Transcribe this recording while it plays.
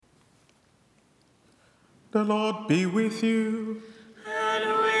The Lord be with you. And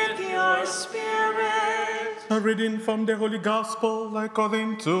with your spirit. A reading from the Holy Gospel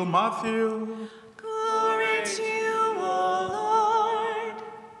according to Matthew. Glory to you, O Lord.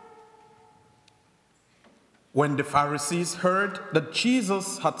 When the Pharisees heard that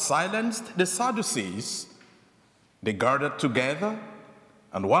Jesus had silenced the Sadducees, they gathered together,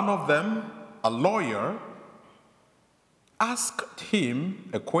 and one of them, a lawyer, asked him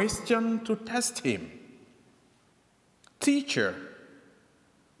a question to test him. Teacher,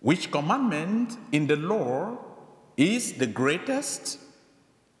 which commandment in the law is the greatest?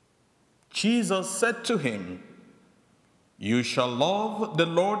 Jesus said to him, You shall love the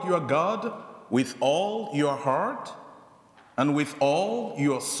Lord your God with all your heart, and with all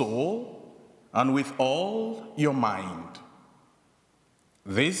your soul, and with all your mind.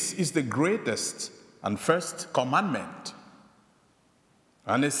 This is the greatest and first commandment.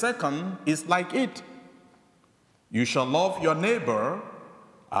 And the second is like it. You shall love your neighbor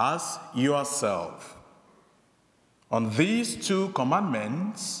as yourself. On these two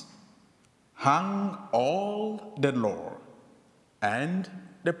commandments hang all the law and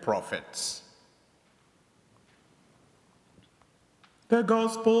the prophets. The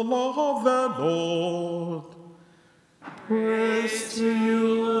Gospel of the Lord. Praise to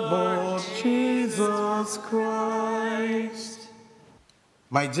you, Lord Jesus Christ.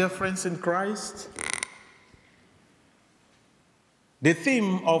 My dear friends in Christ, the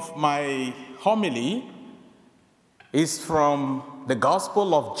theme of my homily is from the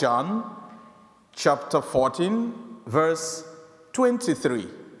Gospel of John, chapter 14, verse 23.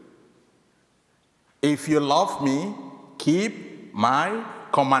 If you love me, keep my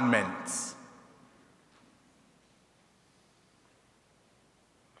commandments.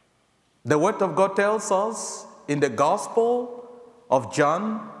 The Word of God tells us in the Gospel of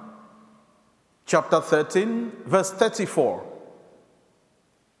John, chapter 13, verse 34.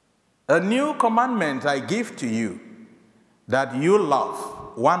 A new commandment I give to you, that you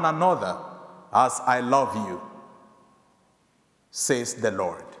love one another as I love you, says the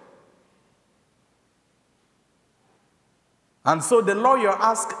Lord. And so the lawyer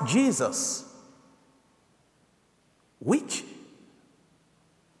asked Jesus, which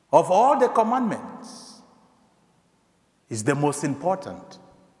of all the commandments is the most important?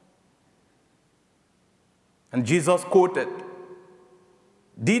 And Jesus quoted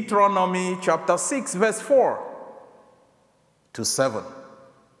Deuteronomy chapter 6, verse 4 to 7.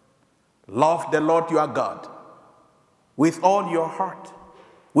 Love the Lord your God with all your heart,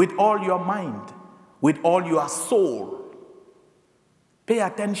 with all your mind, with all your soul. Pay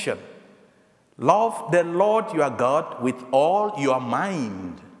attention. Love the Lord your God with all your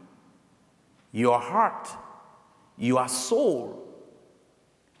mind, your heart, your soul.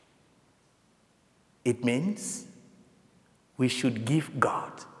 It means we should give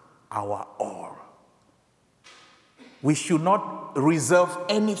God our all. We should not reserve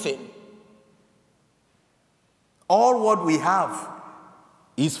anything. All what we have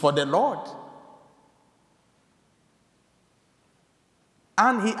is for the Lord.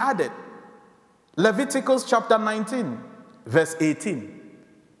 And he added, Leviticus chapter 19, verse 18.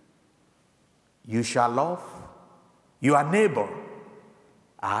 You shall love your neighbor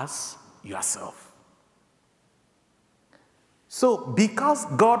as yourself. So, because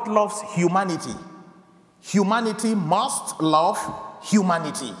God loves humanity, humanity must love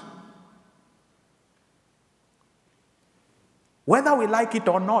humanity. Whether we like it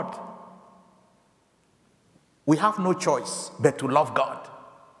or not, we have no choice but to love God.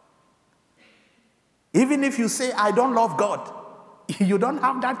 Even if you say, I don't love God, you don't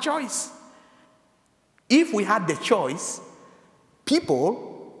have that choice. If we had the choice,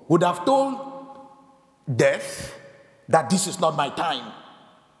 people would have told death that this is not my time.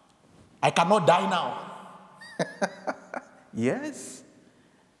 I cannot die now. Yes.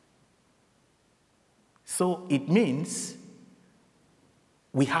 So it means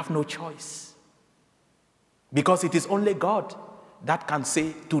we have no choice. Because it is only God that can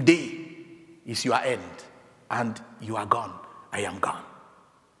say, today is your end, and you are gone, I am gone.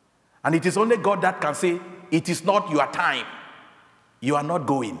 And it is only God that can say, it is not your time, you are not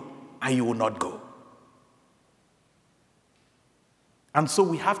going, and you will not go. And so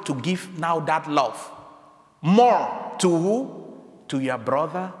we have to give now that love more to who? To your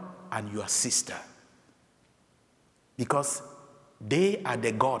brother and your sister. Because they are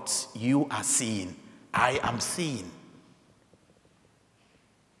the gods you are seeing, I am seeing.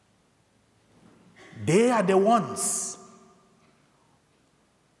 They are the ones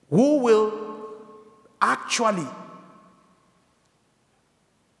who will actually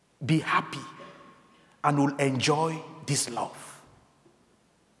be happy and will enjoy this love.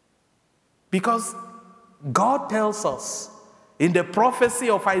 Because God tells us in the prophecy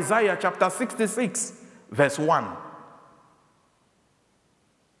of Isaiah chapter 66, verse 1,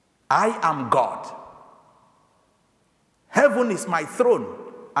 I am God. Heaven is my throne,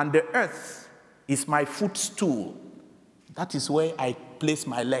 and the earth is my footstool. That is where I place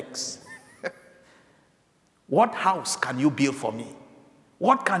my legs. What house can you build for me?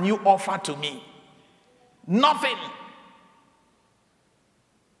 What can you offer to me? Nothing.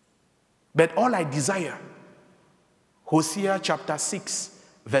 But all I desire, Hosea chapter 6,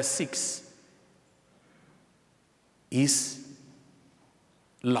 verse 6, is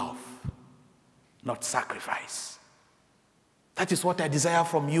love, not sacrifice. That is what I desire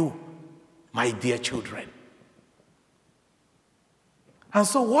from you, my dear children. And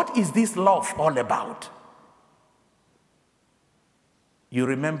so what is this love all about? You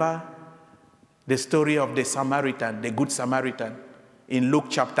remember the story of the Samaritan, the Good Samaritan, in Luke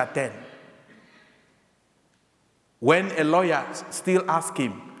chapter 10. When a lawyer still asked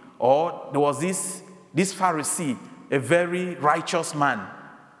him, or there was this Pharisee, a very righteous man,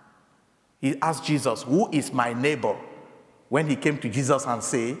 he asked Jesus, who is my neighbor? When he came to Jesus and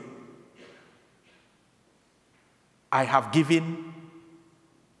said, I have given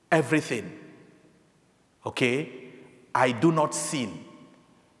everything, okay? I do not sin.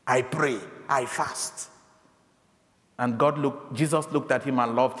 I pray. I fast. And Jesus looked at him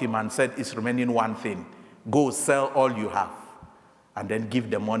and loved him and said, it's remaining one thing. Go sell all you have and then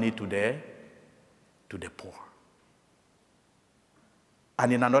give the money to the poor.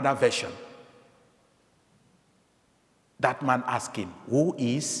 And in another version, that man asked him, who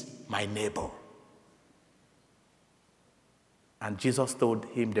is my neighbor? And Jesus told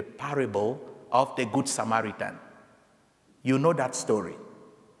him the parable of the Good Samaritan. You know that story.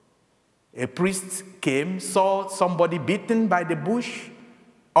 A priest came, saw somebody beaten by the bush,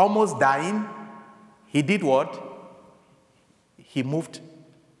 almost dying. He did what? He moved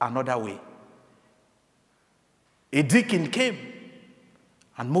another way. A deacon came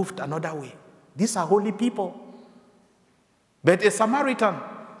and moved another way. These are holy people. But a Samaritan,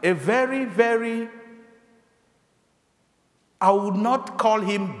 a very, very, I would not call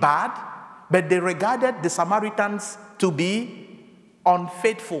him bad, but they regarded the Samaritans to be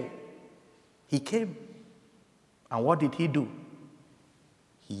unfaithful. He came, and what did he do?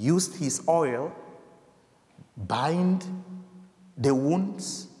 He used his oil, bind the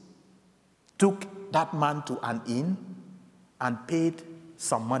wounds, took that man to an inn, and paid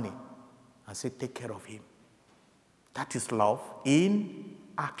some money, and said, take care of him. That is love in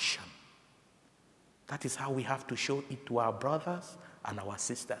action. That is how we have to show it to our brothers and our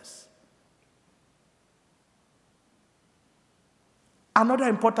sisters. Another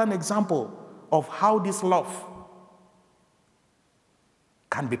important example of how this love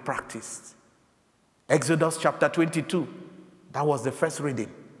can be practiced. Exodus chapter 22, that was the first reading.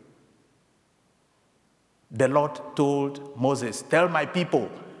 The Lord told Moses, tell my people,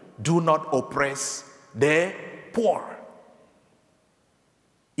 do not oppress the poor.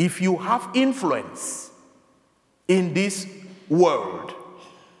 If you have influence in this world,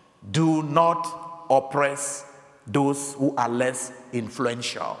 do not oppress those who are less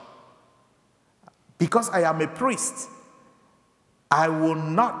influential. Because I am a priest, I will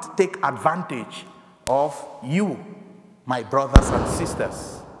not take advantage of you, my brothers and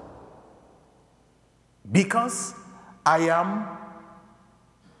sisters. Because I am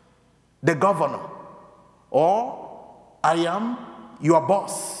the governor, or I am your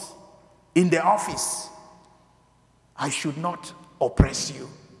boss in the office, I should not oppress you.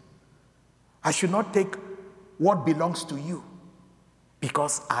 I should not take what belongs to you,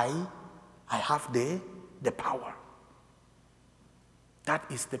 because I have the power. That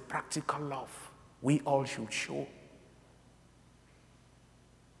is the practical love we all should show.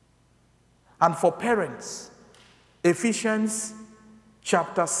 And for parents, Ephesians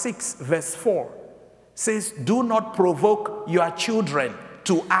chapter 6, verse 4 says, do not provoke your children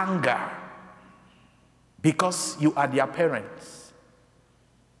to anger because you are their parents.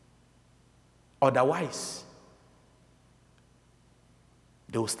 Otherwise,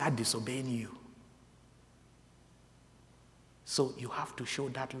 they will start disobeying you. So you have to show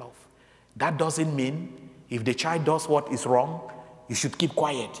that love. That doesn't mean if the child does what is wrong, you should keep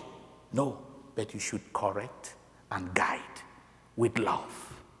quiet. No, but you should correct and guide with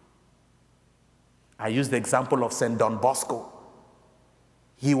love. I use the example of Saint Don Bosco.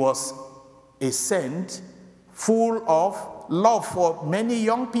 He was a saint full of love for many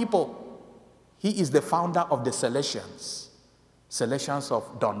young people. He is the founder of the Salesians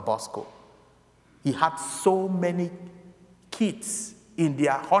of Don Bosco. He had so many kids in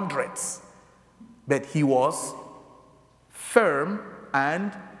their hundreds, but he was firm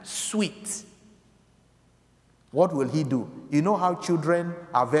and sweet. What will he do? You know how children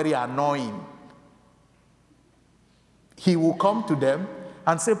are very annoying. He will come to them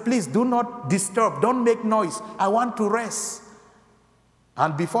and say, please do not disturb, don't make noise. I want to rest.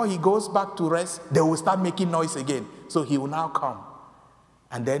 And before he goes back to rest, they will start making noise again. So he will now come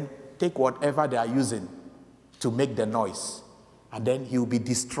and then take whatever they are using to make the noise. And then he will be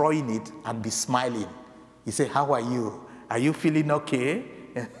destroying it and be smiling. He say, how are you? Are you feeling okay?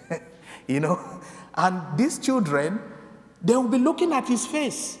 You know? And these children, they will be looking at his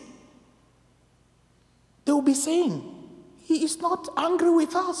face. They will be saying, he is not angry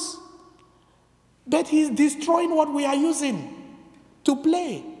with us, but he's destroying what we are using to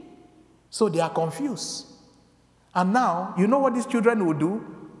play. So they are confused. And now, you know what these children will do?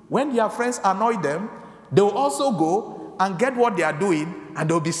 When their friends annoy them, they will also go and get what they are doing, and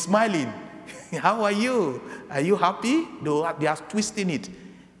they'll be smiling. How are you? Are you happy? They are twisting it.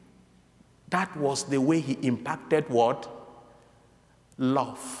 That was the way he impacted what?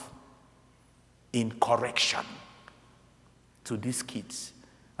 Love in correction to these kids.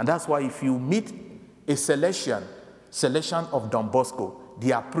 And that's why if you meet a Salesian of Don Bosco,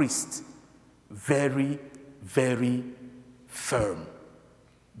 they are priests, very, very firm,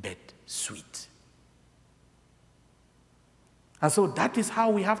 but sweet. And so that is how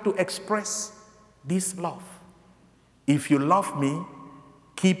we have to express this love. If you love me,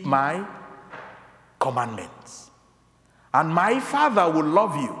 keep my commandments. And my Father will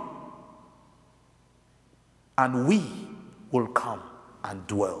love you. And we will come and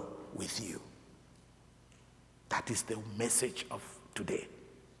dwell with you. That is the message of today.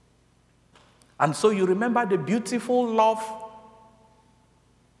 And so you remember the beautiful love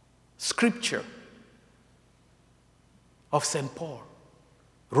scripture of St. Paul,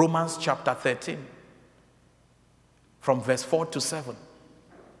 Romans chapter 13, from verse 4 to 7.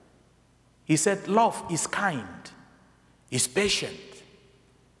 He said, love is kind, is patient,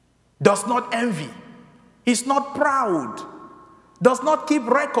 does not envy, is not proud, does not keep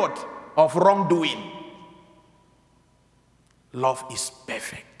record of wrongdoing. Love is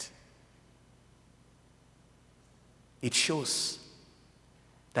perfect. It shows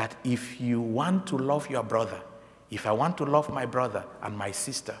that if you want to love your brother, if I want to love my brother and my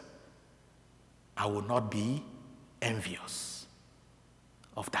sister, I will not be envious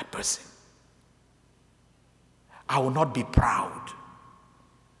of that person. I will not be proud.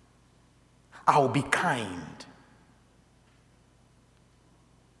 I will be kind.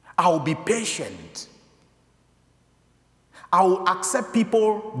 I will be patient. I will accept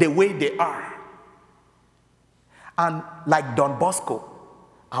people the way they are. And like Don Bosco,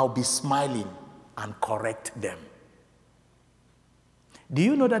 I'll be smiling and correct them. Do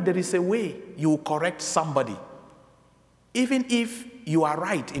you know that there is a way you will correct somebody, even if you are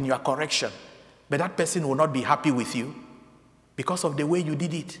right in your correction, but that person will not be happy with you because of the way you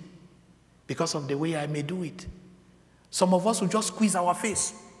did it, because of the way I may do it. Some of us will just squeeze our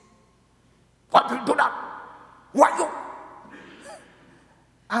face. Why do you do that? Why you?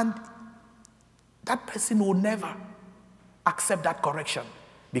 And that person will never accept that correction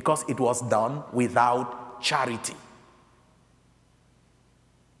because it was done without charity.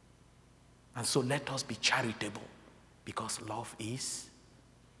 And so let us be charitable because love is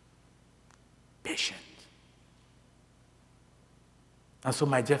patient. And so,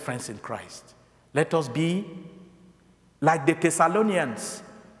 my dear friends in Christ, let us be like the Thessalonians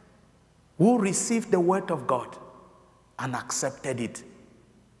who received the word of God and accepted it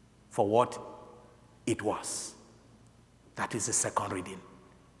for what it was. That is the second reading.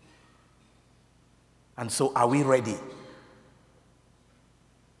 And so, are we ready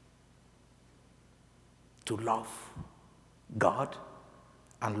to love God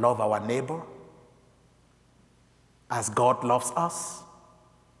and love our neighbor as God loves us?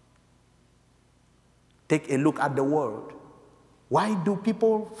 Take a look at the world. Why do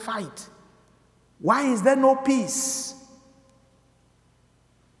people fight? Why is there no peace?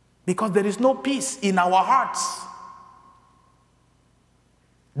 Because there is no peace in our hearts.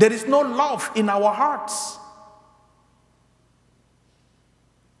 There is no love in our hearts.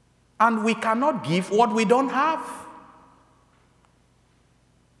 And we cannot give what we don't have.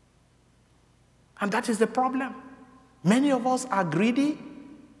 And that is the problem. Many of us are greedy.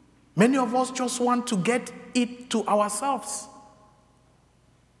 Many of us just want to get it to ourselves.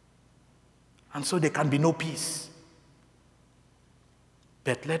 And so there can be no peace.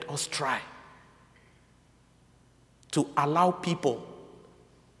 But let us try to allow people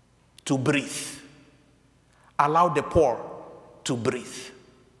to breathe Allow the poor to breathe.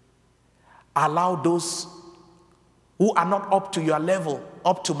 Allow those who are not up to your level,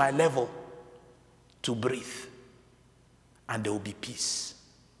 up to my level, to breathe. And there will be peace.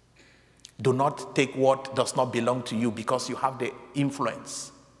 Do not take what does not belong to you because you have the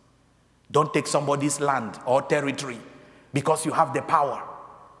influence. Don't take somebody's land or territory because you have the power.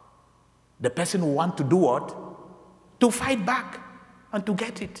 The person who wants to do what? To fight back and to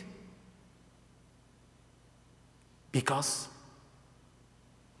get it. Because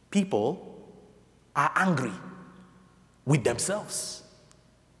people are angry with themselves.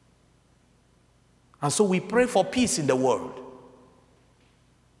 And so we pray for peace in the world.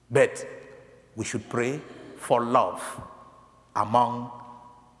 But we should pray for love among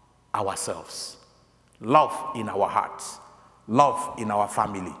ourselves. Love in our hearts. Love in our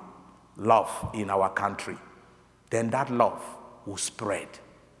family. Love in our country. Then that love will spread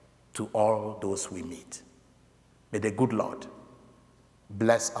to all those we meet. May the good Lord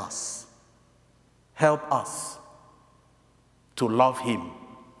bless us. Help us to love him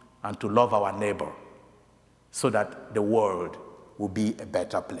and to love our neighbor so that the world will be a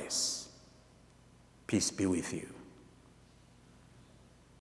better place. Peace be with you.